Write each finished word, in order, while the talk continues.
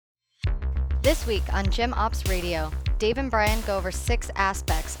This week on Gym Ops Radio, Dave and Brian go over 6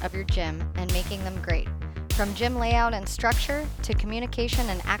 aspects of your gym and making them great. From gym layout and structure to communication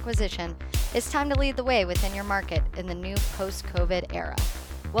and acquisition, it's time to lead the way within your market in the new post-COVID era.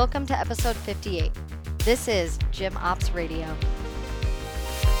 Welcome to episode 58. This is Gym Ops Radio.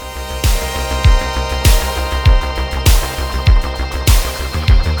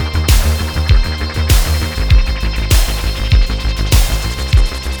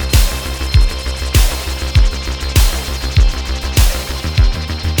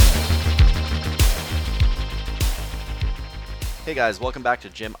 Hey guys, welcome back to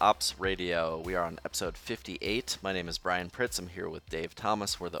Gym Ops Radio. We are on episode 58. My name is Brian Pritz. I'm here with Dave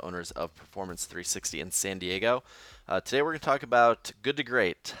Thomas. We're the owners of Performance 360 in San Diego. Today we're going to talk about good to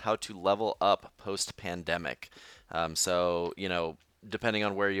great, how to level up post-pandemic. Depending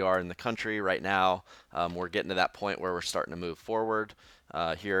on where you are in the country right now, we're getting to that point where we're starting to move forward.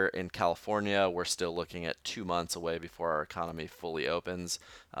 Here in California, we're still looking at 2 months away before our economy fully opens.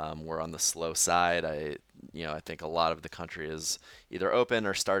 We're on the slow side. I think a lot of the country is either open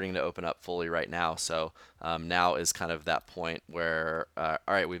or starting to open up fully right now. So now is kind of that point where, all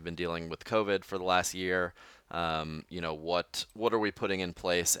right, we've been dealing with COVID for the last year. What are we putting in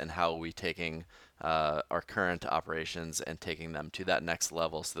place, and how are we taking our current operations and taking them to that next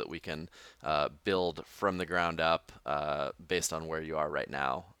level so that we can build from the ground up based on where you are right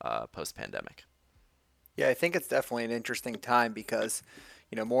now post-pandemic. Yeah, I think it's definitely an interesting time because,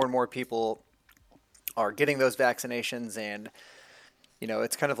 more and more people are getting those vaccinations, and,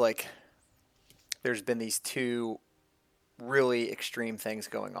 it's kind of like there's been these two really extreme things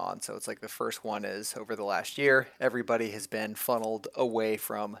going on. So it's like the first one is over the last year, everybody has been funneled away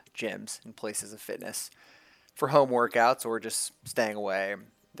from gyms and places of fitness for home workouts or just staying away.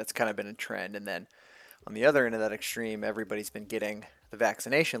 That's kind of been a trend. And then on the other end of that extreme, everybody's been getting the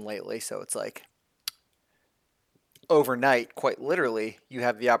vaccination lately. So it's like overnight, quite literally, you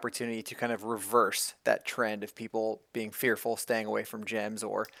have the opportunity to kind of reverse that trend of people being fearful, staying away from gyms,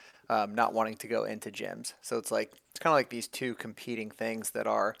 or not wanting to go into gyms. So it's kind of like these two competing things that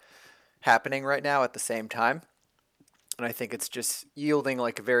are happening right now at the same time. And I think it's just yielding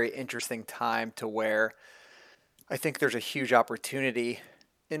like a very interesting time to where I think there's a huge opportunity.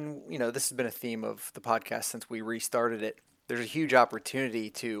 And, this has been a theme of the podcast since we restarted it. There's a huge opportunity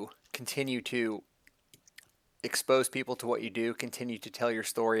to continue to expose people to what you do, continue to tell your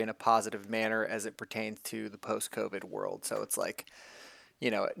story in a positive manner as it pertains to the post-COVID world. So it's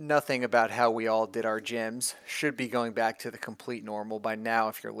nothing about how we all did our gyms should be going back to the complete normal. By now,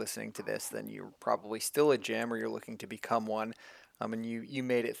 if you're listening to this, then you're probably still a gym or you're looking to become one. And you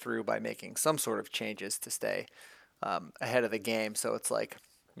made it through by making some sort of changes to stay ahead of the game. So it's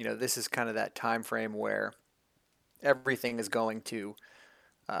this is kind of that time frame where everything is going to,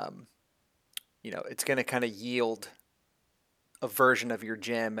 it's going to kind of yield a version of your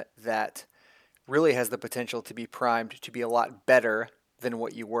gym that really has the potential to be primed to be a lot better than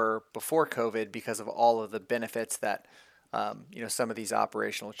what you were before COVID because of all of the benefits that, some of these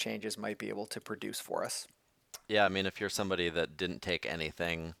operational changes might be able to produce for us. Yeah, I mean, if you're somebody that didn't take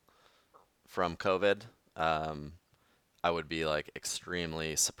anything from COVID, I would be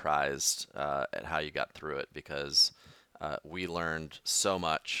extremely surprised at how you got through it, because we learned so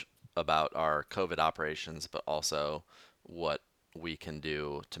much about our COVID operations, but also what we can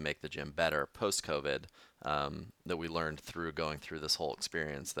do to make the gym better post-COVID, that we learned through going through this whole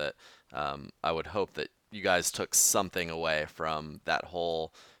experience, that I would hope that you guys took something away from that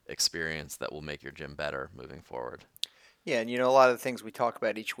whole experience that will make your gym better moving forward. Yeah, and a lot of the things we talk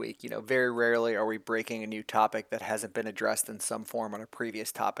about each week, very rarely are we breaking a new topic that hasn't been addressed in some form on a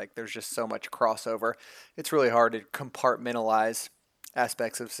previous topic. There's just so much crossover. It's really hard to compartmentalize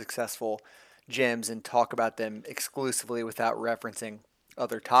aspects of successful gyms and talk about them exclusively without referencing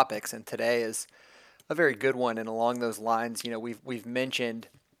other topics. And today is a very good one. And along those lines, we've mentioned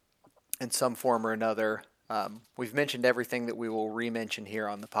in some form or another, we've mentioned everything that we will re-mention here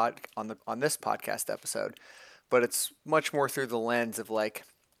on this podcast episode, but it's much more through the lens of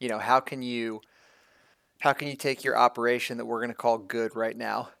how can you take your operation that we're going to call good right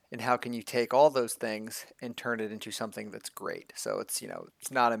now, and how can you take all those things and turn it into something that's great? So it's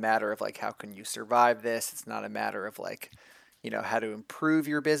not a matter of how can you survive this? It's not a matter of how to improve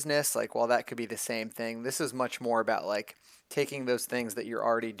your business. While that could be the same thing, this is much more about taking those things that you're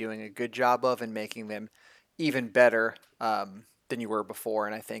already doing a good job of and making them even better than you were before.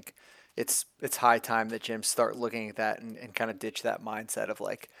 And I think it's high time that gyms start looking at that and kind of ditch that mindset of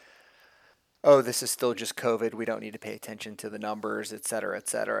oh, this is still just COVID. We don't need to pay attention to the numbers, et cetera, et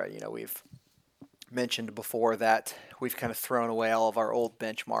cetera. We've mentioned before that we've kind of thrown away all of our old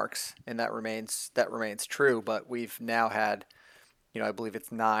benchmarks, and that remains true. But we've now had, I believe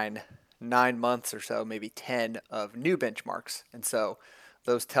it's 9 months or so, maybe 10 of new benchmarks, and so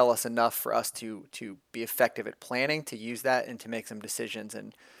those tell us enough for us to be effective at planning, to use that, and to make some decisions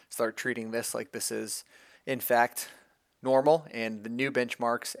and start treating this like this is, in fact, normal and the new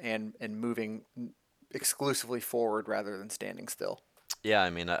benchmarks, and moving exclusively forward rather than standing still. Yeah,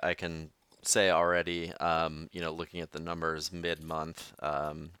 I mean, I can say already, looking at the numbers mid-month,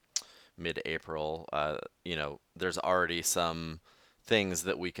 mid-April, there's already some things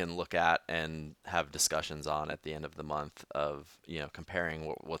that we can look at and have discussions on at the end of the month of,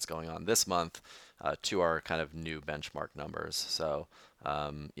 comparing what's going on this month to our kind of new benchmark numbers. So,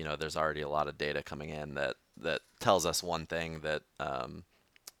 there's already a lot of data coming in that tells us one thing that,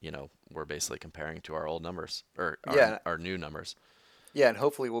 we're basically comparing to our old numbers or Yeah, our new numbers. yeah, and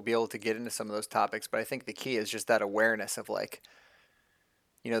hopefully we'll be able to get into some of those topics. But I think the key is just that awareness of like,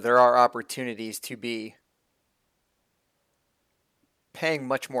 there are opportunities to be paying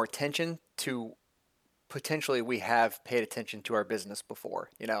much more attention to potentially we have paid attention to our business before.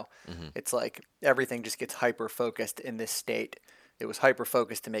 Hmm. It's like everything just gets hyper focused in this state. It was hyper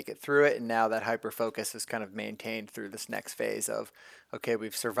focused to make it through it, and now that hyper focus is kind of maintained through this next phase of, okay,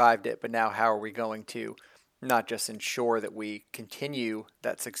 we've survived it, but now how are we going to not just ensure that we continue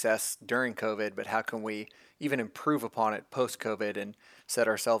that success during COVID, but how can we even improve upon it post COVID and set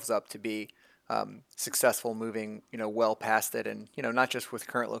ourselves up to be successful moving, well past it, and not just with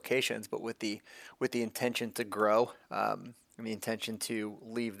current locations, but with the intention to grow, and the intention to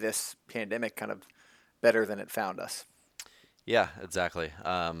leave this pandemic kind of better than it found us. Yeah, exactly.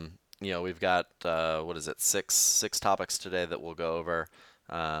 We've got what is it, six topics today that we'll go over.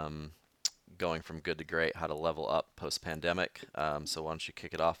 Um, Going from good to great, how to level up post pandemic. So why don't you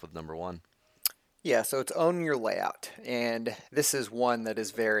kick it off with number one? Yeah, so it's own your layout, and this is one that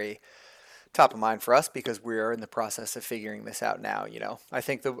is very top of mind for us because we are in the process of figuring this out now. I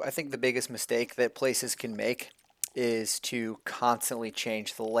think the biggest mistake that places can make is to constantly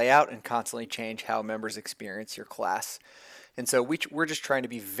change the layout and constantly change how members experience your class. And so we're just trying to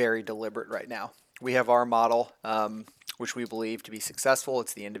be very deliberate right now. We have our model, which we believe to be successful.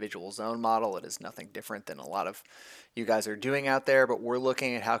 It's the individual zone model. It is nothing different than a lot of you guys are doing out there, but we're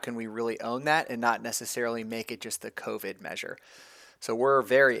looking at how can we really own that and not necessarily make it just the COVID measure. So we're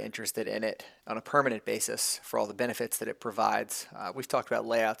very interested in it on a permanent basis for all the benefits that it provides. We've talked about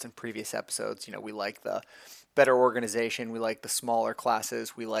layouts in previous episodes. We like the better organization, we like the smaller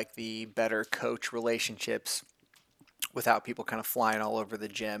classes, we like the better coach relationships without people kind of flying all over the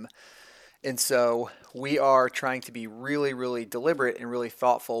gym. And so we are trying to be really, really deliberate and really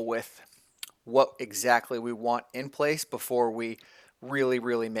thoughtful with what exactly we want in place before we really,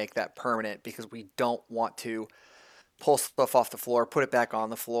 really make that permanent, because we don't want to pull stuff off the floor, put it back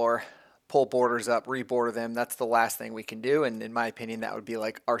on the floor, pull borders up, reborder them. That's the last thing we can do. And in my opinion, that would be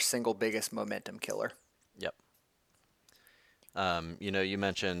like our single biggest momentum killer. Yep. You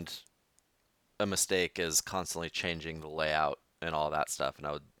mentioned a mistake is constantly changing the layout and all that stuff, and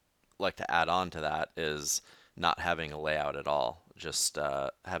I would like to add on to that is not having a layout at all, just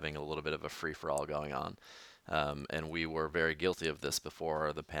having a little bit of a free for all going on. And we were very guilty of this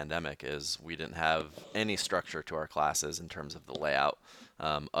before the pandemic, is we didn't have any structure to our classes in terms of the layout,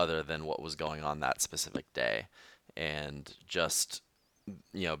 other than what was going on that specific day. And just,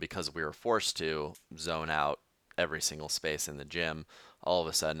 because we were forced to zone out every single space in the gym, all of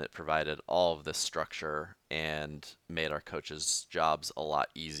a sudden it provided all of this structure and made our coaches' jobs a lot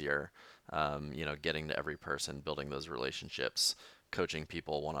easier. Getting to every person, building those relationships, coaching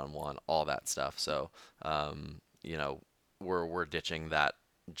people one on one, all that stuff. So, you know, we're ditching that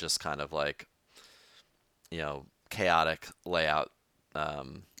just kind of like, chaotic layout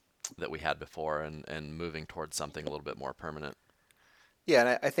that we had before, and moving towards something a little bit more permanent. Yeah,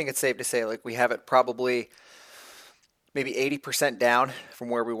 and I think it's safe to say like we have it probably maybe 80% down from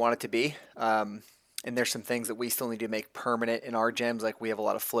where we want it to be. And there's some things that we still need to make permanent in our gyms. Like we have a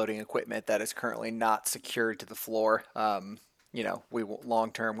lot of floating equipment that is currently not secured to the floor. We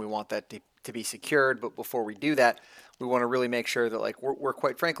long term we want that to be secured, but before we do that, we want to really make sure that like we're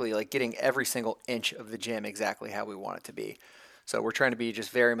quite frankly like getting every single inch of the gym exactly how we want it to be. So we're trying to be just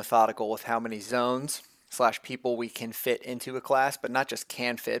very methodical with how many zones slash people we can fit into a class, but not just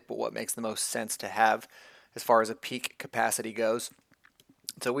can fit, but what makes the most sense to have as far as a peak capacity goes.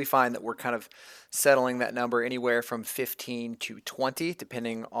 So we find that we're kind of settling that number anywhere from 15 to 20,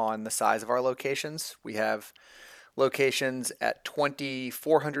 depending on the size of our locations. locations at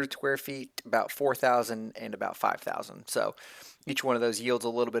 2,400 square feet, about 4,000 and about 5,000. So each one of those yields a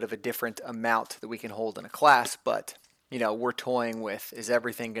little bit of a different amount that we can hold in a class, but we're toying with, is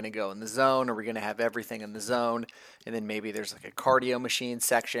everything going to go in the zone? Are we going to have everything in the zone? And then maybe there's like a cardio machine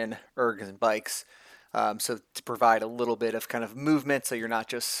section, ergs and bikes. So to provide a little bit of kind of movement so you're not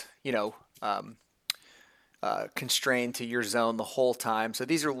just, constrained to your zone the whole time. So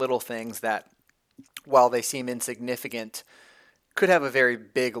these are little things that, while they seem insignificant, could have a very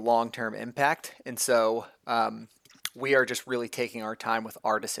big long-term impact. And so we are just really taking our time with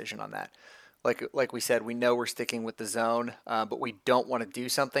our decision on that. Like we said, we know we're sticking with the zone, but we don't want to do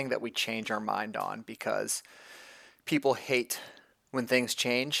something that we change our mind on, because people hate when things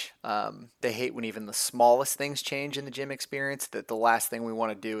change. They hate when even the smallest things change in the gym experience. That the last thing we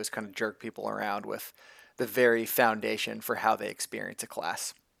want to do is kind of jerk people around with the very foundation for how they experience a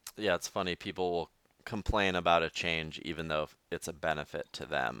class. Yeah, it's funny. People will complain about a change even though it's a benefit to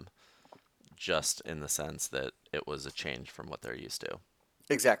them, just in the sense that it was a change from what they're used to.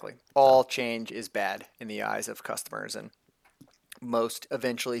 Exactly. So, All change is bad in the eyes of customers, and most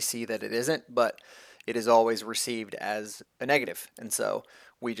eventually see that it isn't, but it is always received as a negative. And so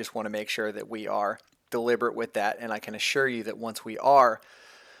we just want to make sure that we are deliberate with that. And I can assure you that once we are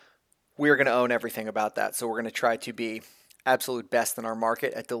going to own everything about that. So we're going to try to be absolute best in our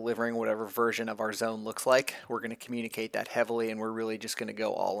market at delivering whatever version of our zone looks like. We're going to communicate that heavily, and we're really just going to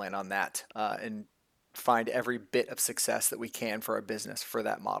go all in on that, and find every bit of success that we can for our business for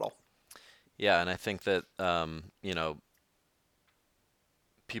that model. yeah, and I think that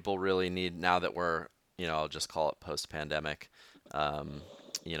people really need, now that we're, I'll just call it post-pandemic,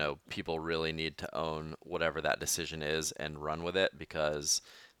 people really need to own whatever that decision is and run with it, because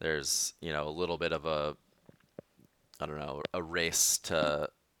there's, a little bit of a, I don't know, a race to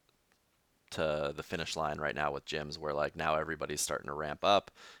the finish line right now with gyms, where like now everybody's starting to ramp up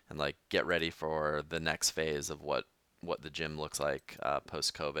and like get ready for the next phase of what the gym looks like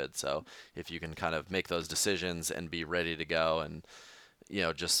post COVID. So if you can kind of make those decisions and be ready to go, and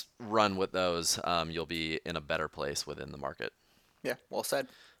just run with those, you'll be in a better place within the market. Yeah, well said.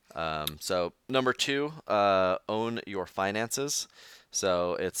 So number two, own your finances.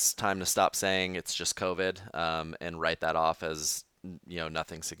 So it's time to stop saying it's just COVID, and write that off as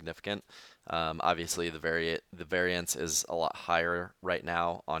nothing significant. Obviously, the variance is a lot higher right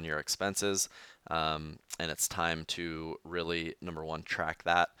now on your expenses, and it's time to really, number one, track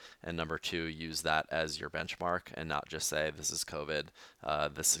that, and number two, use that as your benchmark, and not just say this is COVID,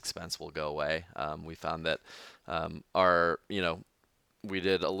 this expense will go away. We found that our we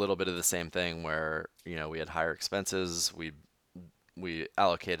did a little bit of the same thing where we had higher expenses. We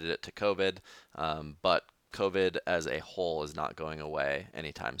allocated it to COVID, but COVID as a whole is not going away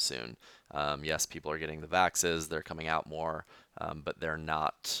anytime soon. Yes, people are getting the vaxes; they're coming out more, but they're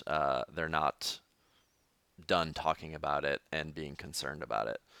not done talking about it and being concerned about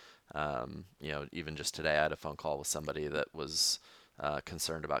it. Even just today, I had a phone call with somebody that was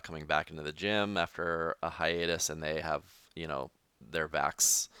concerned about coming back into the gym after a hiatus, and they have their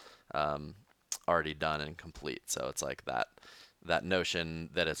vax already done and complete. So it's like that notion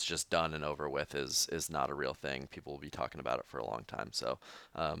that it's just done and over with is not a real thing. People will be talking about it for a long time. So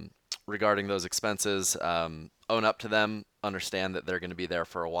regarding those expenses, own up to them, understand that they're going to be there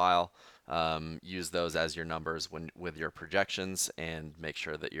for a while. Use those as your numbers with your projections, and make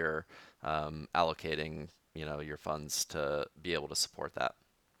sure that you're allocating your funds to be able to support that.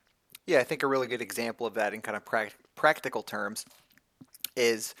 Yeah, I think a really good example of that in kind of practical terms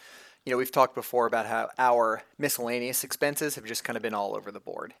is, we've talked before about how our miscellaneous expenses have just kind of been all over the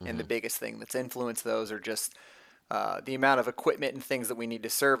board. And the Mm-hmm. biggest thing that's influenced those are just the amount of equipment and things that we need to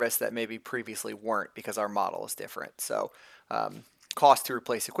service that maybe previously weren't, because our model is different. So cost to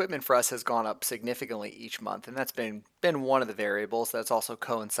replace equipment for us has gone up significantly each month, and that's been one of the variables. That's also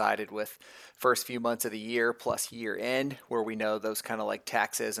coincided with first few months of the year plus year end, where we know those kind of like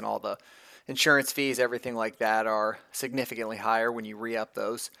taxes and all the insurance fees, everything like that, are significantly higher when you re-up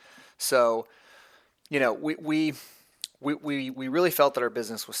those. So we really felt that our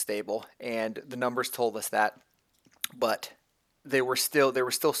business was stable, and the numbers told us that, but there were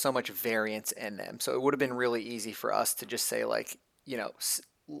still so much variance in them. So it would have been really easy for us to just say, like,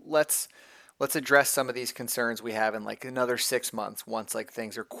 let's address some of these concerns we have in like another 6 months, once like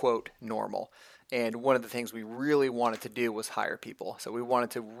things are quote normal. And one of the things we really wanted to do was hire people. So we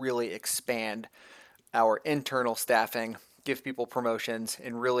wanted to really expand our internal staffing, give people promotions,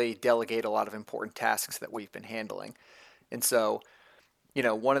 and really delegate a lot of important tasks that we've been handling. And so,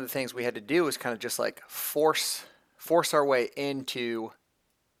 one of the things we had to do was kind of just like force our way into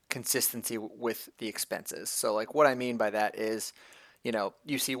consistency with the expenses. So like what I mean by that is,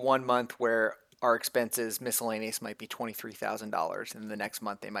 you see one month where our expenses miscellaneous might be $23,000, and the next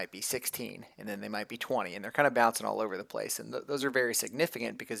month they might be 16, and then they might be 20, and they're kind of bouncing all over the place. And those are very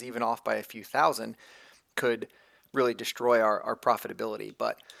significant because even off by a few thousand could really destroy our profitability.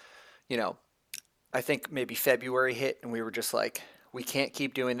 But you know, I think maybe February hit and we were just like, we can't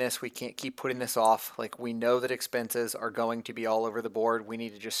keep doing this. We can't keep putting this off. Like, we know that expenses are going to be all over the board. We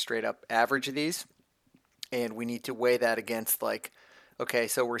need to just straight up average these, and we need to weigh that against, like, okay,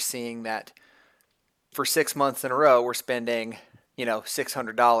 so we're seeing that for 6 months in a row, we're spending,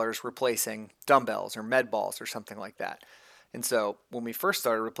 $600 replacing dumbbells or med balls or something like that. And so when we first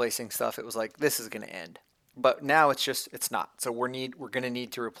started replacing stuff, it was like, this is going to end. But now it's not. So we're going to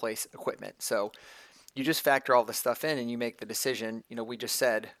need to replace equipment. So you just factor all this stuff in and you make the decision. We just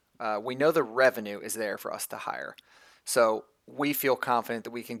said, we know the revenue is there for us to hire. So we feel confident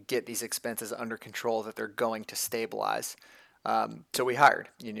that we can get these expenses under control, that they're going to stabilize. So we hired.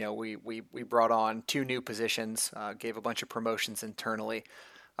 We brought on 2 new positions, gave a bunch of promotions internally.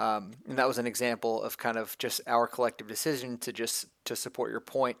 And that was an example of kind of just our collective decision to support your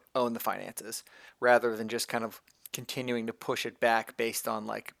point, own the finances, rather than just kind of continuing to push it back based on,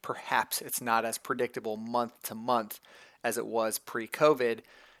 like, perhaps it's not as predictable month to month as it was pre-COVID,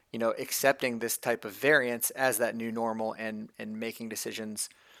 accepting this type of variance as that new normal, and making decisions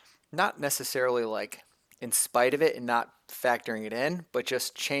not necessarily like in spite of it and not factoring it in, but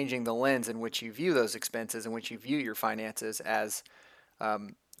just changing the lens in which you view those expenses, in which you view your finances as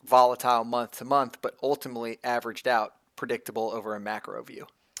volatile month to month, but ultimately averaged out, predictable over a macro view.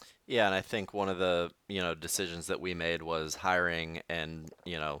 Yeah, and I think one of the, decisions that we made was hiring and,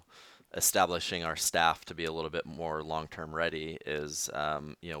 establishing our staff to be a little bit more long-term ready is,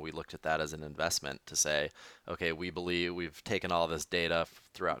 we looked at that as an investment to say, okay, we believe we've taken all this data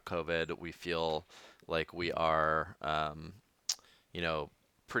throughout COVID. We feel like we are,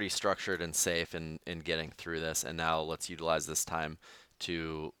 pretty structured and safe in getting through this. And now let's utilize this time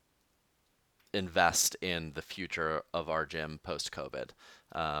to invest in the future of our gym post-COVID.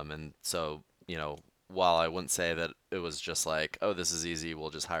 And so, while I wouldn't say that it was just like, oh, this is easy,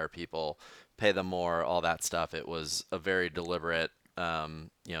 we'll just hire people, pay them more, all that stuff. It was a very deliberate,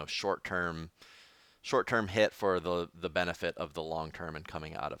 short-term hit for the benefit of the long term and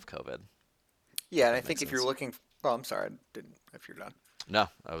coming out of COVID. Yeah, and I think if you're looking, oh, I'm sorry, I didn't. If you're done. No,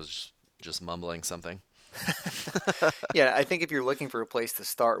 I was just mumbling something. Yeah, I think if you're looking for a place to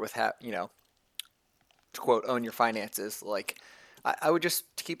start with, to quote, own your finances, like, I would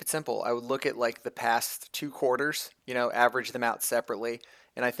just, to keep it simple, I would look at like the past 2 quarters, average them out separately.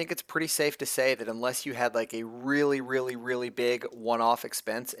 And I think it's pretty safe to say that unless you had like a really, really, really big one-off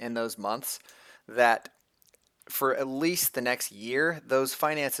expense in those months, that for at least the next year, those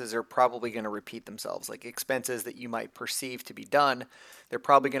finances are probably going to repeat themselves. Like, expenses that you might perceive to be done, they're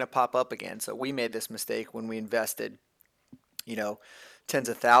probably going to pop up again. So we made this mistake when we invested, tens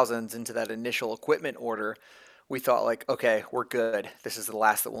of thousands into that initial equipment order. We thought, like, okay, we're good. This is the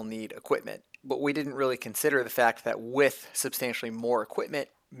last that we'll need equipment. But we didn't really consider the fact that with substantially more equipment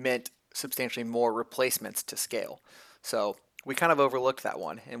meant substantially more replacements to scale. So we kind of overlooked that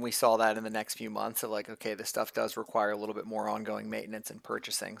one, and we saw that in the next few months of like, okay, this stuff does require a little bit more ongoing maintenance and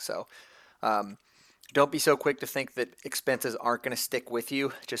purchasing. So don't be so quick to think that expenses aren't going to stick with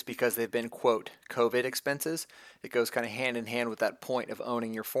you just because they've been, quote, COVID expenses. It goes kind of hand in hand with that point of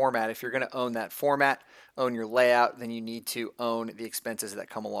owning your format. If you're going to own that format, own your layout, then you need to own the expenses that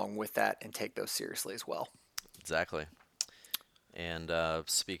come along with that and take those seriously as well. Exactly. And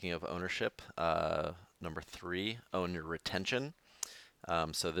speaking of ownership, number 3, own your retention.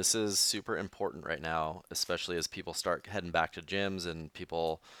 So this is super important right now, especially as people start heading back to gyms and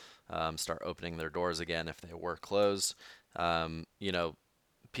people start opening their doors again if they were closed.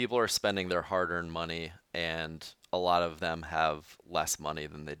 People are spending their hard-earned money, and a lot of them have less money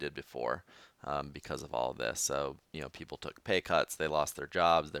than they did before because of all of this. So, people took pay cuts, they lost their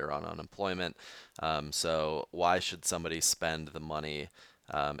jobs, they're on unemployment. So why should somebody spend the money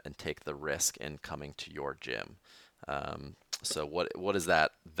and take the risk in coming to your gym? So what is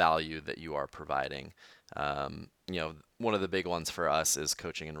that value that you are providing? One of the big ones for us is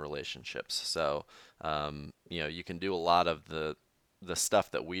coaching and relationships. So, you can do a lot of the stuff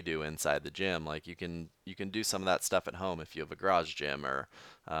that we do inside the gym. Like, you can do some of that stuff at home if you have a garage gym, or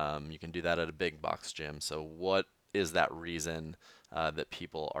you can do that at a big box gym. So what is that reason that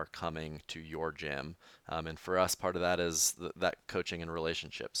people are coming to your gym? And for us, part of that is that coaching and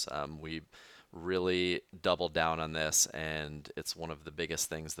relationships. We really doubled down on this, and it's one of the biggest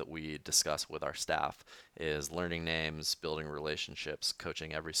things that we discuss with our staff is learning names, building relationships,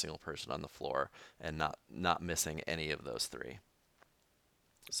 coaching every single person on the floor, and not missing any of those three.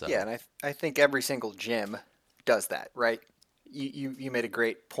 Yeah, So and I think every single gym does that, right? You made a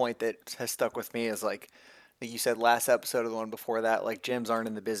great point that has stuck with me is like you said last episode or the one before that, like gyms aren't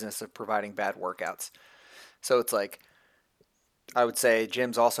in the business of providing bad workouts. So it's like I would say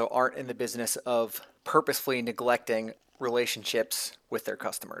gyms also aren't in the business of purposefully neglecting relationships with their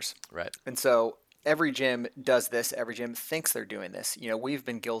customers. right. And so every gym does this. Every gym thinks they're doing this. We've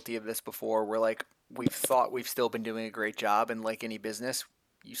been guilty of this before. We're like, we've thought we've still been doing a great job. And like any business,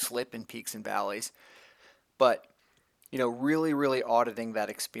 you slip in peaks and valleys. But, really, really auditing that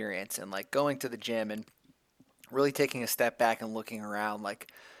experience and like going to the gym and really taking a step back and looking around,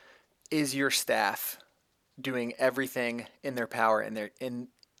 like, is your staff doing everything in their power and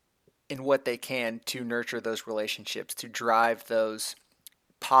in what they can to nurture those relationships, to drive those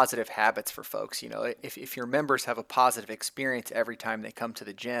positive habits for folks. If your members have a positive experience every time they come to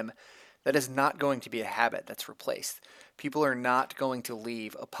the gym, that is not going to be a habit that's replaced. People are not going to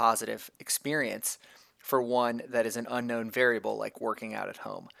leave a positive experience for one that is an unknown variable like working out at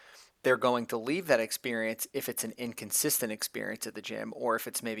home. They're going to leave that experience if it's an inconsistent experience at the gym or if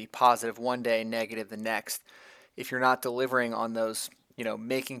it's maybe positive one day, negative the next. If you're not delivering on those,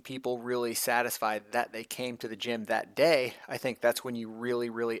 making people really satisfied that they came to the gym that day, I think that's when you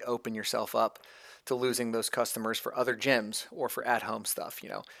really, really open yourself up to losing those customers for other gyms or for at home stuff.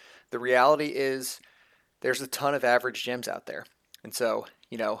 The reality is there's a ton of average gyms out there. And so,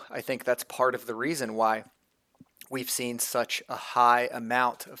 I think that's part of the reason why we've seen such a high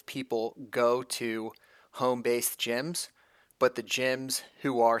amount of people go to home based gyms, but the gyms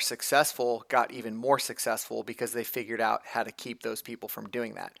who are successful got even more successful because they figured out how to keep those people from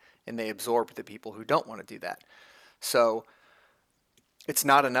doing that and they absorbed the people who don't want to do that. So it's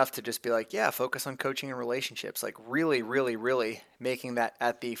not enough to just be like, yeah, focus on coaching and relationships. Like really, really, really making that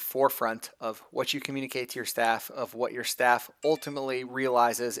at the forefront of what you communicate to your staff, of what your staff ultimately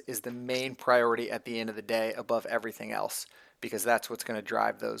realizes is the main priority at the end of the day above everything else, because that's what's going to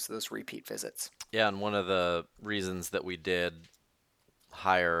drive those repeat visits. Yeah, and one of the reasons that we did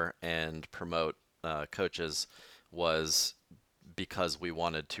hire and promote coaches was because we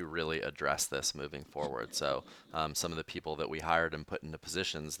wanted to really address this moving forward. So some of the people that we hired and put into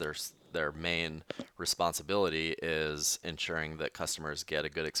positions, their main responsibility is ensuring that customers get a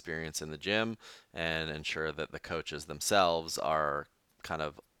good experience in the gym and ensure that the coaches themselves are kind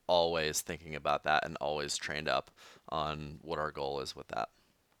of always thinking about that and always trained up on what our goal is with that.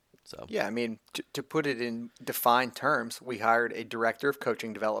 So Yeah, I mean, to put it in defined terms, we hired a director of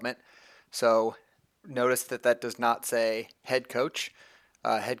coaching development. So notice that that does not say head coach.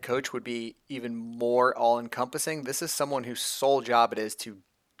 Head coach would be even more all encompassing. This is someone whose sole job it is to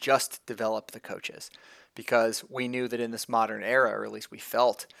just develop the coaches because we knew that in this modern era, or at least we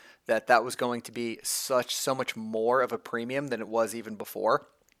felt that that was going to be so much more of a premium than it was even before.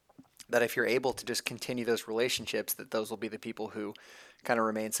 That if you're able to just continue those relationships, that those will be the people who kind of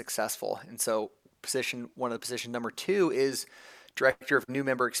remain successful. And so one of the position number two is director of new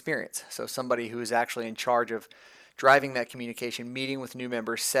member experience. So somebody who is actually in charge of driving that communication, meeting with new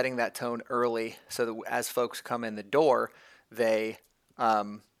members, setting that tone early so that as folks come in the door, they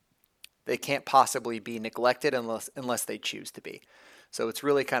they can't possibly be neglected unless they choose to be. So it's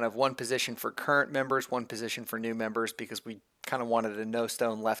really kind of one position for current members, one position for new members, because we kind of wanted a no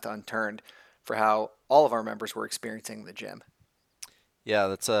stone left unturned for how all of our members were experiencing the gym. yeah,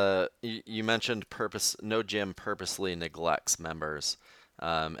 that's you mentioned purpose. No gym purposely neglects members,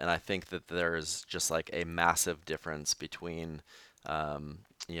 and I think that there's just like a massive difference between,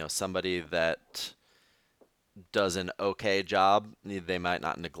 somebody that does an okay job. They might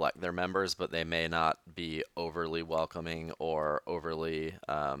not neglect their members, but they may not be overly welcoming or overly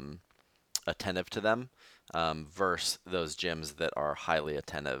attentive to them, versus those gyms that are highly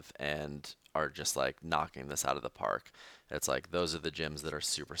attentive and are just like knocking this out of the park. It's like those are the gyms that are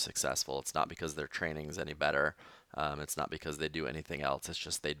super successful. It's not because their training's any better. It's not because they do anything else. It's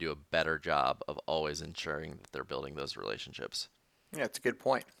just they do a better job of always ensuring that they're building those relationships. Yeah, it's a good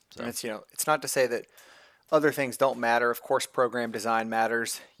point. So And it's not to say that other things don't matter. Of course, program design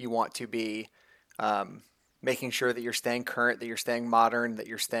matters. You want to be making sure that you're staying current, that you're staying modern, that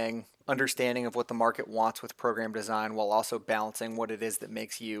you're staying understanding of what the market wants with program design while also balancing what it is that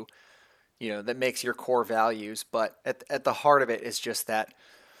makes that makes your core values. But at the heart of it is just that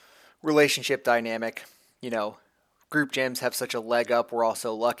relationship dynamic. Group gyms have such a leg up. We're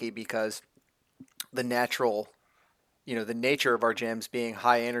also lucky because the natural, the nature of our gyms being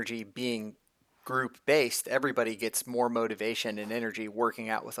high energy, being group based, everybody gets more motivation and energy working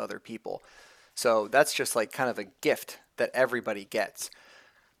out with other people. So that's just like kind of a gift that everybody gets.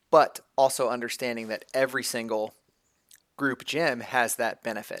 But also understanding that every single group gym has that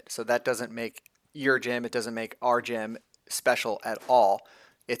benefit. So that doesn't make your gym, it doesn't make our gym special at all.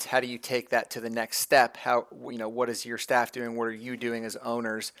 It's how do you take that to the next step? How, what is your staff doing? What are you doing as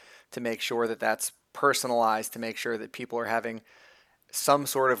owners to make sure that that's personalized, to make sure that people are having some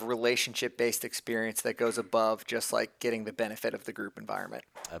sort of relationship based experience that goes above just like getting the benefit of the group environment.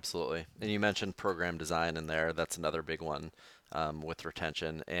 Absolutely. And you mentioned program design in there. That's another big one with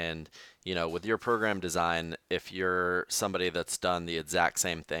retention. And, with your program design, if you're somebody that's done the exact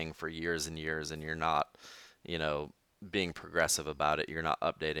same thing for years and years and you're not, you know, being progressive about it, you're not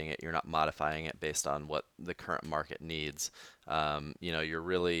updating it, you're not modifying it based on what the current market needs, you're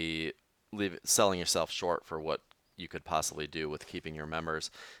really selling yourself short for what you could possibly do with keeping your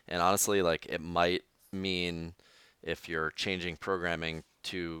members. And honestly, like it might mean if you're changing programming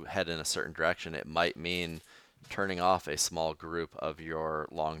to head in a certain direction, it might mean turning off a small group of your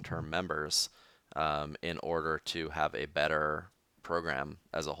long-term members in order to have a better program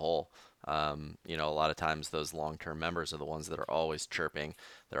as a whole. A lot of times those long-term members are the ones that are always chirping.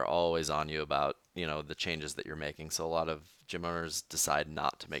 They're always on you about, the changes that you're making. So a lot of gym owners decide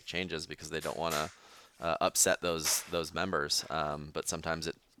not to make changes because they don't want to upset those members. But sometimes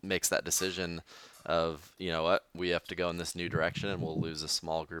it makes that decision of, what, we have to go in this new direction and we'll lose a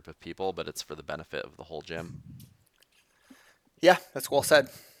small group of people, but it's for the benefit of the whole gym. Yeah, that's well said.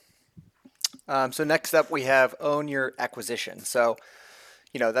 So next up we have own your acquisition. So,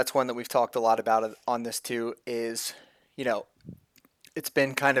 that's one that we've talked a lot about on this too is, it's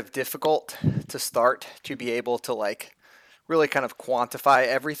been kind of difficult to start to be able to like really kind of quantify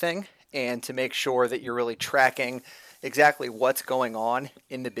everything and to make sure that you're really tracking exactly what's going on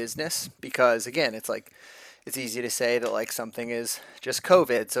in the business. Because again, it's easy to say that like something is just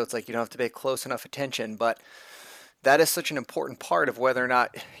COVID. So it's like you don't have to pay close enough attention. But that is such an important part of whether or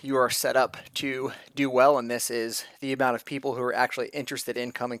not you are set up to do well in this is the amount of people who are actually interested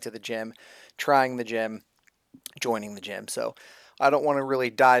in coming to the gym, trying the gym, joining the gym. So I don't want to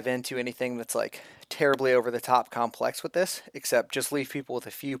really dive into anything that's like terribly over the top complex with this, except just leave people with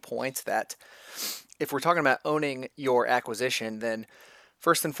a few points that if we're talking about owning your acquisition, then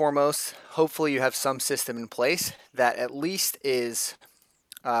first and foremost, hopefully you have some system in place that at least is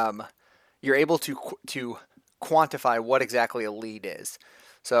you're able to quantify what exactly a lead is.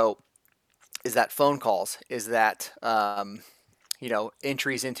 So is that phone calls? Is that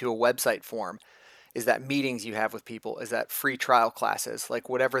entries into a website form? Is that meetings you have with people? Is that free trial classes? Like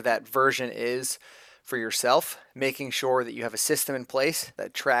whatever that version is for yourself, making sure that you have a system in place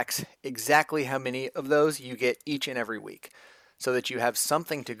that tracks exactly how many of those you get each and every week so that you have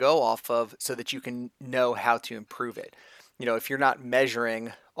something to go off of so that you can know how to improve it. If you're not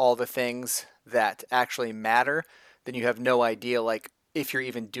measuring all the things that actually matter, then you have no idea like if you're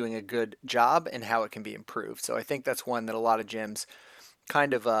even doing a good job and how it can be improved. So I think that's one that a lot of gyms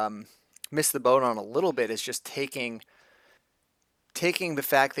kind of miss the boat on a little bit is just taking the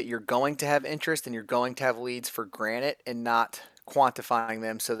fact that you're going to have interest and you're going to have leads for granted and not quantifying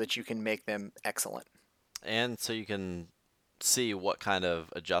them so that you can make them excellent. And so you can see what kind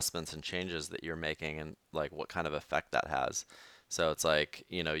of adjustments and changes that you're making and like what kind of effect that has. So it's like,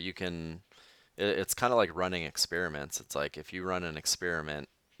 it's kind of like running experiments. It's like if you run an experiment,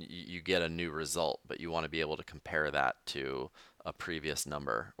 you get a new result, but you want to be able to compare that to a previous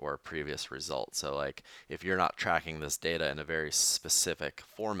number or a previous result. So like if you're not tracking this data in a very specific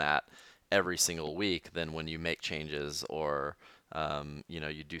format every single week, then when you make changes or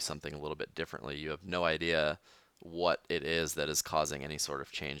you do something a little bit differently, you have no idea what it is that is causing any sort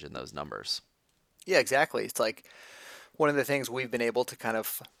of change in those numbers. Yeah, exactly. It's like one of the things we've been able to kind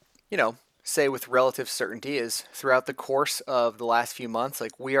of, say with relative certainty is throughout the course of the last few months,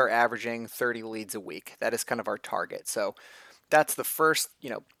 like we are averaging 30 leads a week. That is kind of our target. So that's the first,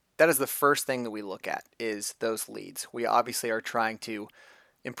 that is the first thing that we look at is those leads. We obviously are trying to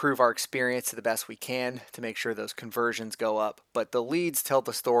improve our experience to the best we can to make sure those conversions go up. But the leads tell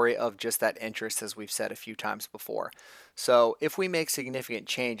the story of just that interest, as we've said a few times before. So if we make significant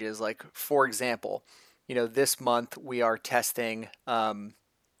changes, like for example, this month we are testing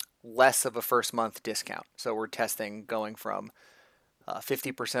less of a first month discount. So we're testing going from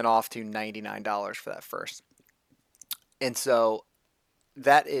 50% off to $99 for that first. And so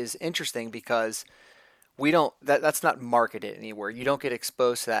that is interesting because that's not marketed anywhere. You don't get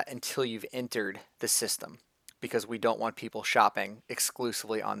exposed to that until you've entered the system because we don't want people shopping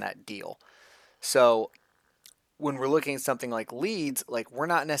exclusively on that deal. So when we're looking at something like leads, like we're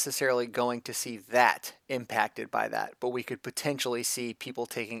not necessarily going to see that impacted by that, but we could potentially see people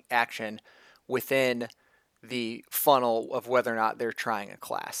taking action within the funnel of whether or not they're trying a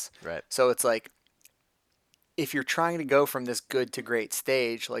class. Right. So it's like if you're trying to go from this good to great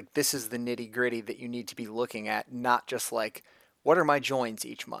stage, like this is the nitty gritty that you need to be looking at, not just like what are my joins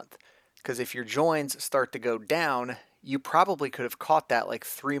each month? Because if your joins start to go down, you probably could have caught that like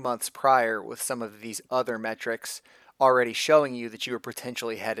 3 months prior with some of these other metrics already showing you that you were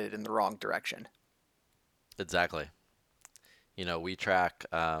potentially headed in the wrong direction. Exactly. We track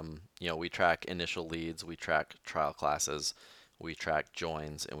initial leads, we track trial classes, we track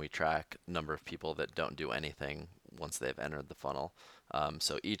joins, and we track number of people that don't do anything once they've entered the funnel.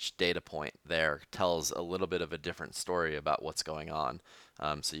 So each data point there tells a little bit of a different story about what's going on.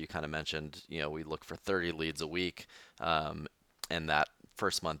 So you kind of mentioned, we look for 30 leads a week, and that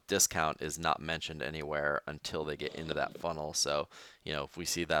first month discount is not mentioned anywhere until they get into that funnel. So, if we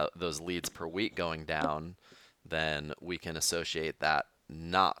see that those leads per week going down, then we can associate that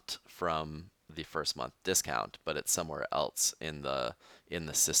not from the first month discount, but it's somewhere else in the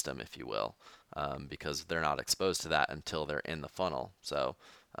system, if you will, because they're not exposed to that until they're in the funnel. So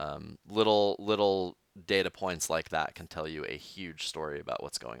little data points like that can tell you a huge story about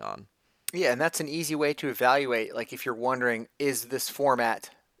what's going on. Yeah, and that's an easy way to evaluate. Like if you're wondering, is this format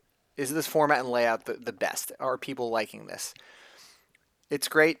and layout the best? Are people liking this? It's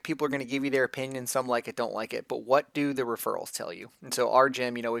great. People are going to give you their opinion. Some like it, don't like it. But what do the referrals tell you? And so our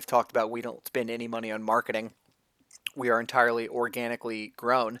gym, we've talked about we don't spend any money on marketing. We are entirely organically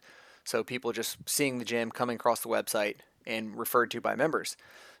grown. So people just seeing the gym, coming across the website, and referred to by members.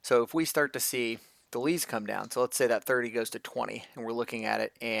 So if we start to see the leads come down, so let's say that 30 goes to 20, and we're looking at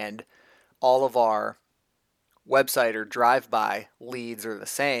it, and all of our website or drive-by leads are the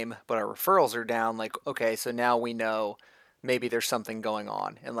same, but our referrals are down, like, okay, so now we know maybe there's something going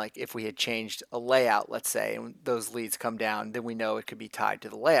on. And like if we had changed a layout, let's say, and those leads come down, then we know it could be tied to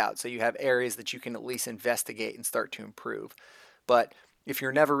the layout. So you have areas that you can at least investigate and start to improve. But if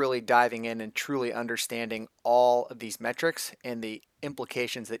you're never really diving in and truly understanding all of these metrics and the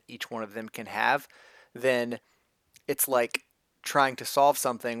implications that each one of them can have, then it's like trying to solve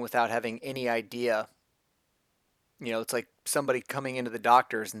something without having any idea. It's like somebody coming into the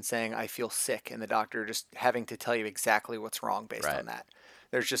doctors and saying, I feel sick, and the doctor just having to tell you exactly what's wrong based Right. on that.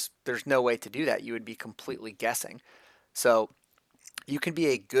 There's no way to do that. You would be completely guessing. So you can be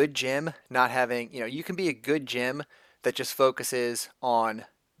a good gym you can be a good gym that just focuses on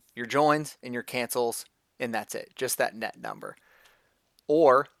your joins and your cancels, and that's it, just that net number.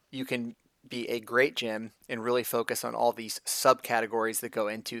 Or you can be a great gym and really focus on all these subcategories that go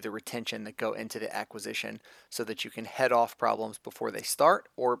into the retention, that go into the acquisition, so that you can head off problems before they start,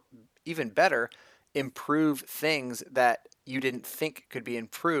 or even better, improve things that you didn't think could be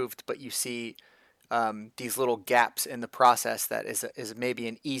improved, but you see these little gaps in the process that is maybe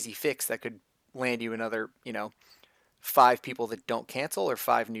an easy fix that could land you another, 5 people that don't cancel or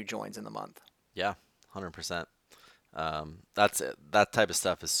 5 new joins in the month. Yeah, 100%. That's it. That type of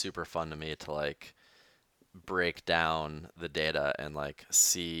stuff is super fun to me to like break down the data and like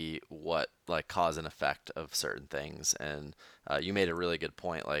see what like cause and effect of certain things. And you made a really good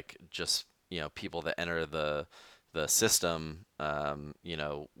point. Like just people that enter the system,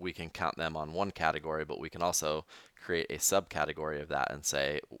 we can count them on one category, but we can also create a subcategory of that and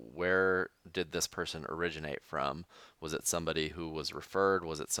say, where did this person originate from? Was it somebody who was referred?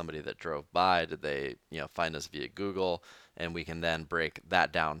 Was it somebody that drove by? Did they, find us via Google? And we can then break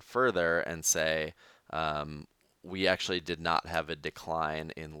that down further and say, we actually did not have a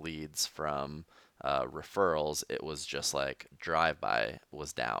decline in leads from referrals. It was just like drive-by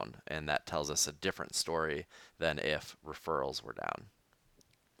was down, and that tells us a different story than if referrals were down.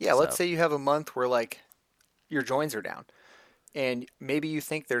 Yeah, let's So, say you have a month where like your joins are down, and maybe you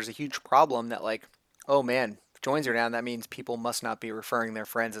think there's a huge problem that like, oh man, if joins are down, that means people must not be referring their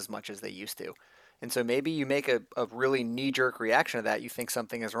friends as much as they used to. And so maybe you make a really knee-jerk reaction to that. You think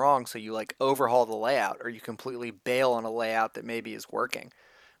something is wrong, so you like overhaul the layout, or you completely bail on a layout that maybe is working.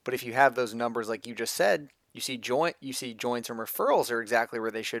 But if you have those numbers like you just said, you see joins and referrals are exactly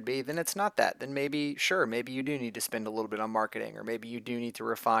where they should be, then it's not that. Then maybe sure, maybe you do need to spend a little bit on marketing, or maybe you do need to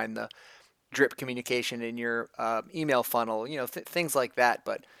refine the drip communication in your email funnel, things like that.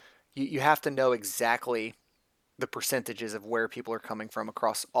 But you have to know exactly the percentages of where people are coming from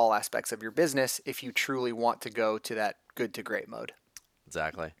across all aspects of your business if you truly want to go to that good to great mode.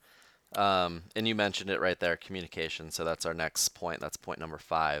 exactly. And you mentioned it right there, communication. So that's our next point. That's point number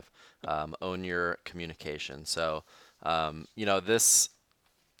 5. Own your communication. So, this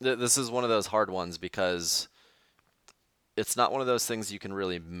is one of those hard ones because it's not one of those things you can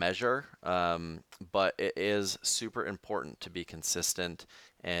really measure, but it is super important to be consistent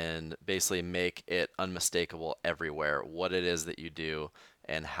and basically make it unmistakable everywhere what it is that you do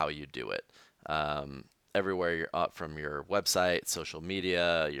and how you do it. Everywhere you're up, from your website, social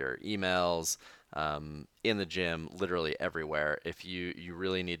media, your emails, in the gym, literally everywhere. If you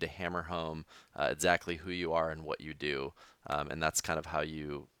really need to hammer home exactly who you are and what you do, and that's kind of how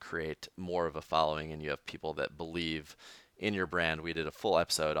you create more of a following, and you have people that believe in your brand. We did a full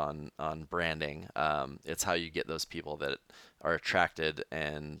episode on branding. It's how you get those people that are attracted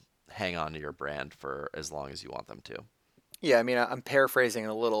and hang on to your brand for as long as you want them to. Yeah, I mean, I'm paraphrasing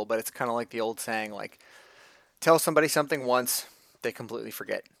a little, but it's kind of like the old saying, like, tell somebody something once, they completely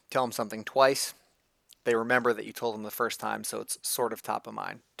forget. Tell them something twice, they remember that you told them the first time, so it's sort of top of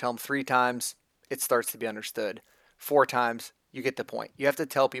mind. Tell them 3 times, it starts to be understood. 4 times, you get the point. You have to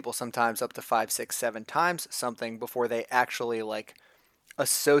tell people sometimes up to 5, 6, 7 times something before they actually like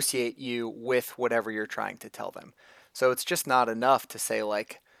associate you with whatever you're trying to tell them. So it's just not enough to say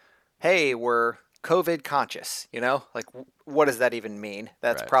like, "Hey, we're COVID conscious," Like what does that even mean?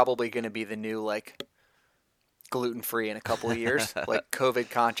 That's Right. probably going to be the new like gluten free in a couple of years, like COVID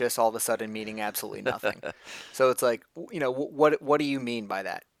conscious, all of a sudden meaning absolutely nothing. So it's like, what do you mean by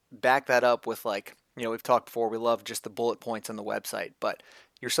that? Back that up with like, we've talked before, we love just the bullet points on the website, but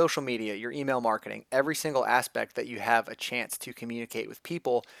your social media, your email marketing, every single aspect that you have a chance to communicate with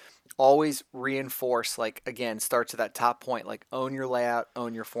people, always reinforce, like, again, starts at that top point, like own your layout,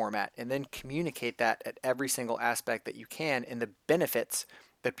 own your format, and then communicate that at every single aspect that you can and the benefits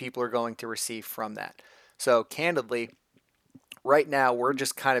that people are going to receive from that. So, candidly, right now we're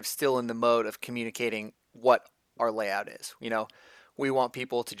just kind of still in the mode of communicating what our layout is. We want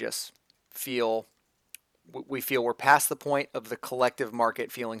people to just feel we feel we're past the point of the collective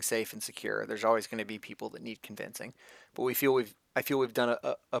market feeling safe and secure. There's always going to be people that need convincing, but I feel we've done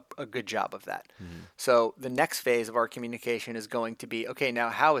a good job of that. Mhm. So the next phase of our communication is going to be, okay, now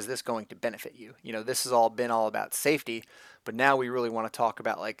how is this going to benefit you? This has all been all about safety, but now we really want to talk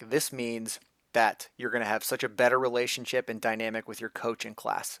about like this means that you're going to have such a better relationship and dynamic with your coach in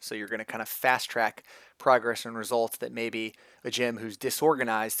class. So you're going to kind of fast track progress and results that maybe a gym who's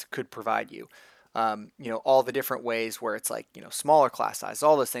disorganized could provide you. All the different ways where it's like, smaller class size,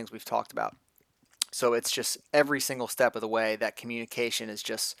 all those things we've talked about. So it's just every single step of the way that communication is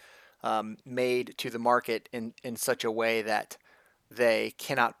just made to the market in such a way that they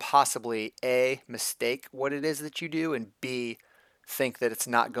cannot possibly A, mistake what it is that you do, and B, think that it's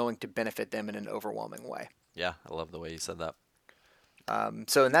not going to benefit them in an overwhelming way. Yeah, I love the way you said that. And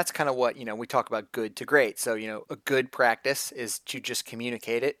that's kind of what, we talk about good to great. So, a good practice is to just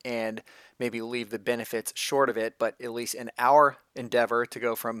communicate it and maybe leave the benefits short of it. But at least in our endeavor to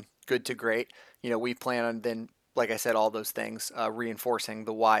go from good to great, we plan on then, like I said, all those things, reinforcing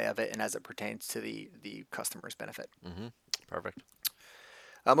the why of it and as it pertains to the customer's benefit. Hmm. Perfect.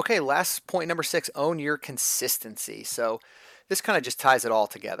 Okay, last point number 6, own your consistency. So this kind of just ties it all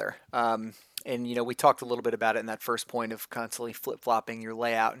together. And we talked a little bit about it in that first point of constantly flip-flopping your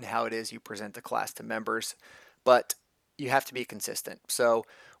layout and how it is you present the class to members. But you have to be consistent. So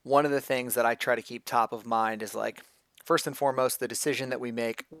one of the things that I try to keep top of mind is like, first and foremost, the decision that we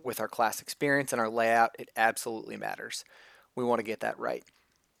make with our class experience and our layout, it absolutely matters. We want to get that right.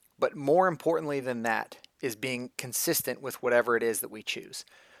 But more importantly than that is being consistent with whatever it is that we choose.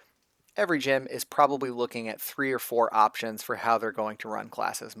 Every gym is probably looking at 3 or 4 options for how they're going to run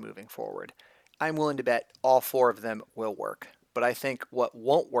classes moving forward. I'm willing to bet all 4 of them will work. But I think what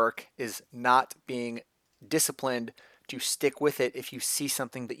won't work is not being disciplined to stick with it if you see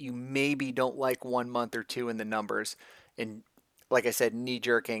something that you maybe don't like 1 month or 2 in the numbers, and like I said, knee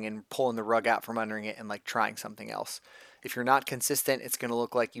jerking and pulling the rug out from under it and like trying something else. If you're not consistent, it's going to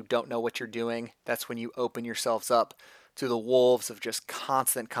look like you don't know what you're doing. That's when you open yourselves up to the wolves of just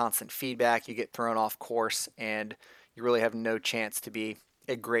constant feedback. You get thrown off course and you really have no chance to be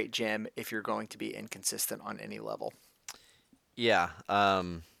a great gym if you're going to be inconsistent on any level. Yeah.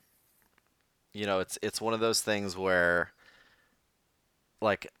 It's one of those things where,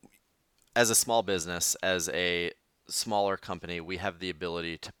 like, as a small business, as a smaller company, we have the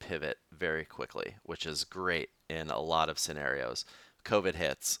ability to pivot very quickly, which is great in a lot of scenarios. COVID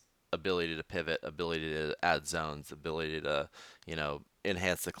hits, ability to pivot, ability to add zones, ability to,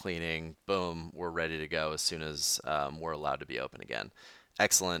 enhance the cleaning. Boom, we're ready to go as soon as we're allowed to be open again.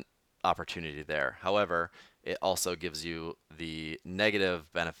 Excellent opportunity there. However, it also gives you the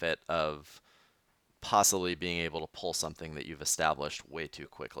negative benefit of possibly being able to pull something that you've established way too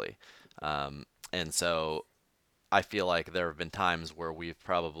quickly. And so I feel like there have been times where we've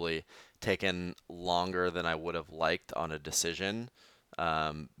probably taken longer than I would have liked on a decision,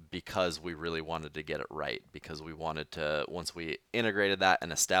 because we really wanted to get it right, because we wanted to, once we integrated that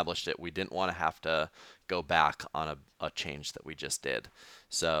and established it, we didn't want to have to go back on a change that we just did.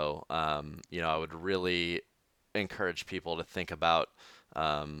 So, I would really encourage people to think about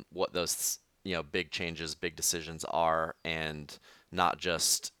what those big changes, big decisions are, and not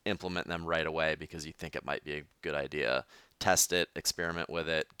just implement them right away because you think it might be a good idea. Test it, experiment with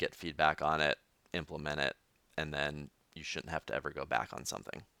it, get feedback on it, implement it, and then you shouldn't have to ever go back on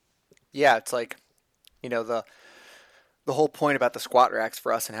something. Yeah, it's like, the whole point about the squat racks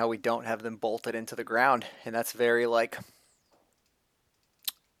for us and how we don't have them bolted into the ground, and that's very like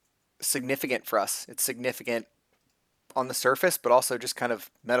significant for us. It's significant on the surface, but also just kind of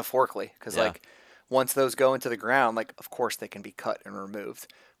metaphorically, because like once those go into the ground, like of course they can be cut and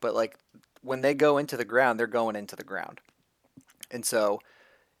removed, but like when they go into the ground, they're going into the ground. And so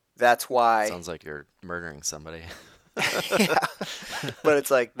that's why. Sounds like you're murdering somebody. Yeah, but it's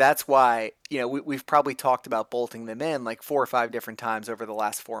like that's why we've probably talked about bolting them in like 4 or 5 different times over the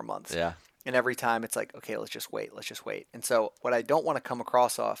last 4 months. Yeah. And every time it's like, okay, let's just wait. And so what I don't want to come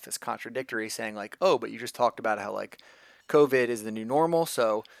across off as contradictory, saying like, oh, but you just talked about how like COVID is the new normal,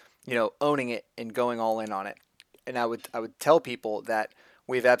 so owning it and going all in on it. And I would tell people that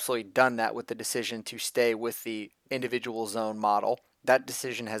we've absolutely done that with the decision to stay with the individual zone model. That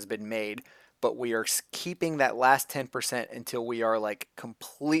decision has been made, but we are keeping that last 10% until we are like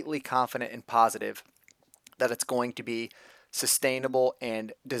completely confident and positive that it's going to be sustainable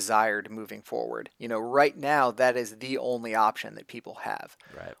and desired moving forward. Right now that is the only option that people have.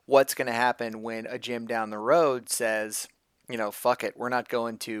 Right. What's going to happen when a gym down the road says, fuck it, we're not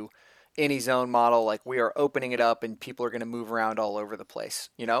going to any zone model, like we are opening it up and people are going to move around all over the place?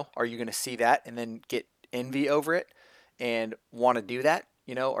 Are you going to see that and then get envy over it and want to do that?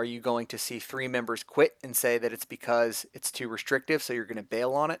 Are you going to see 3 members quit and say that it's because it's too restrictive, so you're going to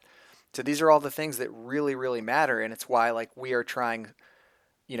bail on it? So these are all the things that really, really matter, and it's why like we are trying,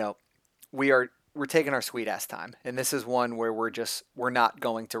 we're taking our sweet ass time, and this is one where we're not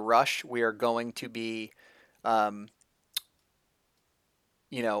going to rush. We are going to be,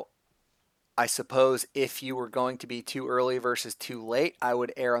 I suppose if you were going to be too early versus too late, I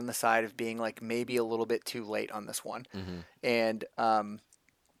would err on the side of being like maybe a little bit too late on this one. Mm-hmm. And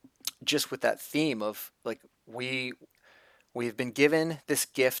just with that theme of like we've been given this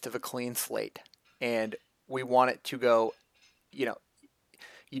gift of a clean slate, and we want it to go,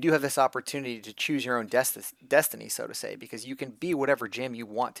 you do have this opportunity to choose your own destiny, so to say, because you can be whatever gym you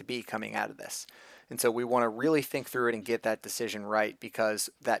want to be coming out of this. And so we want to really think through it and get that decision right, because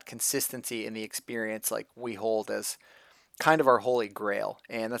that consistency in the experience, like we hold as kind of our holy grail.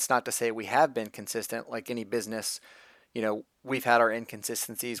 And that's not to say we have been consistent. Like any business, we've had our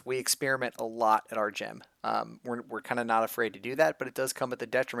inconsistencies. We experiment a lot at our gym. We're kind of not afraid to do that, but it does come at the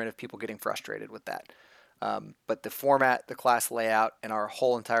detriment of people getting frustrated with that. But the format, the class layout, and our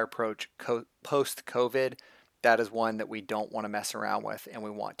whole entire approach post-COVID, that is one that we don't want to mess around with, and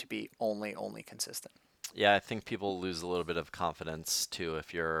we want to be only consistent. Yeah, I think people lose a little bit of confidence too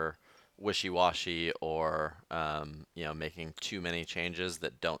if you're wishy-washy or making too many changes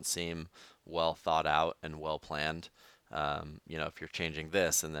that don't seem well thought out and well planned. If you're changing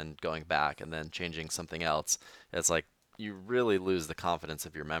this and then going back and then changing something else, it's like you really lose the confidence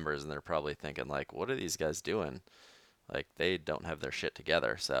of your members, and they're probably thinking like, what are these guys doing? Like they don't have their shit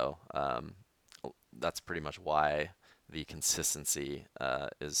together. So that's pretty much why the consistency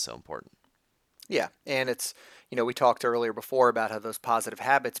is so important. Yeah, and it's, we talked earlier before about how those positive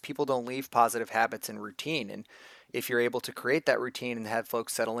habits, people don't leave positive habits in routine. And if you're able to create that routine and have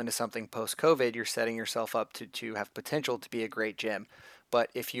folks settle into something post-COVID, you're setting yourself up to have potential to be a great gym. But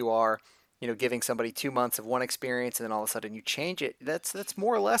if you are, giving somebody 2 months of one experience and then all of a sudden you change it, that's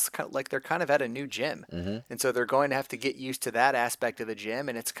more or less kind of like they're kind of at a new gym. Mm-hmm. And so they're going to have to get used to that aspect of the gym.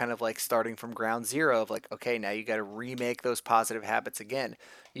 And it's kind of like starting from ground zero of like, okay, now you got to remake those positive habits again.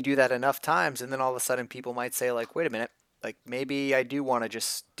 You do that enough times, and then all of a sudden people might say like, wait a minute, like maybe I do want to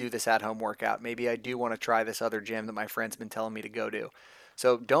just do this at-home workout. Maybe I do want to try this other gym that my friend's been telling me to go to.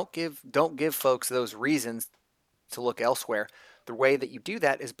 So don't give folks those reasons to look elsewhere. The way that you do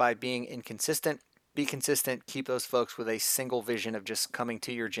that is by being inconsistent. Be consistent. Keep those folks with a single vision of just coming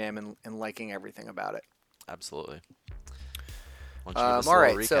to your gym and liking everything about it. Absolutely. Why don't you give us a all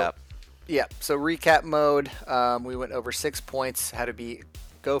right, recap? So recap mode. We went over 6 points, how to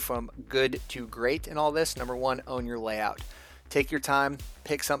go from good to great in all this. Number 1, own your layout. Take your time,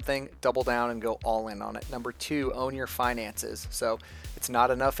 pick something, double down, and go all in on it. Number 2, own your finances. So it's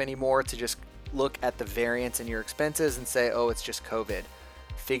not enough anymore to just look at the variance in your expenses and say, oh, it's just COVID.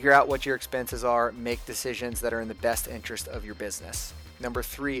 Figure out what your expenses are, make decisions that are in the best interest of your business. Number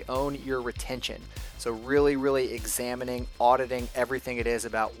 3, own your retention. So really examining, auditing everything it is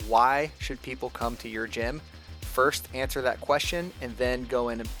about why should people come to your gym. First, answer that question and then go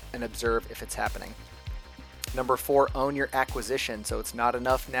in and observe if it's happening. Number 4, own your acquisition. So it's not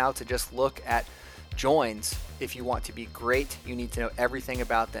enough now to just look at joins. If you want to be great, you need to know everything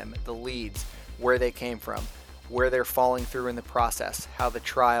about them, the leads, where they came from, where they're falling through in the process, how the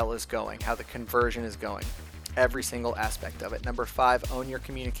trial is going, how the conversion is going, every single aspect of it. Number 5, own your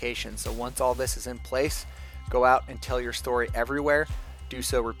communication. So once all this is in place, go out and tell your story everywhere. Do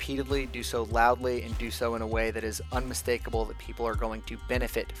so repeatedly, do so loudly, and do so in a way that is unmistakable that people are going to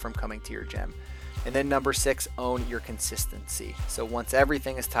benefit from coming to your gym. And then number 6, own your consistency. So once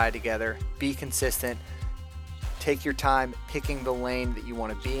everything is tied together, be consistent. Take your time picking the lane that you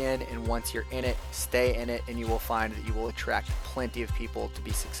want to be in, and once you're in it, stay in it, and you will find that you will attract plenty of people to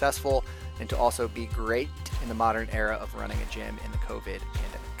be successful and to also be great in the modern era of running a gym in the COVID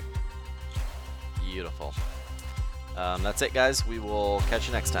pandemic. Beautiful. That's it, guys. We will catch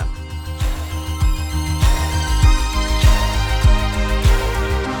you next time.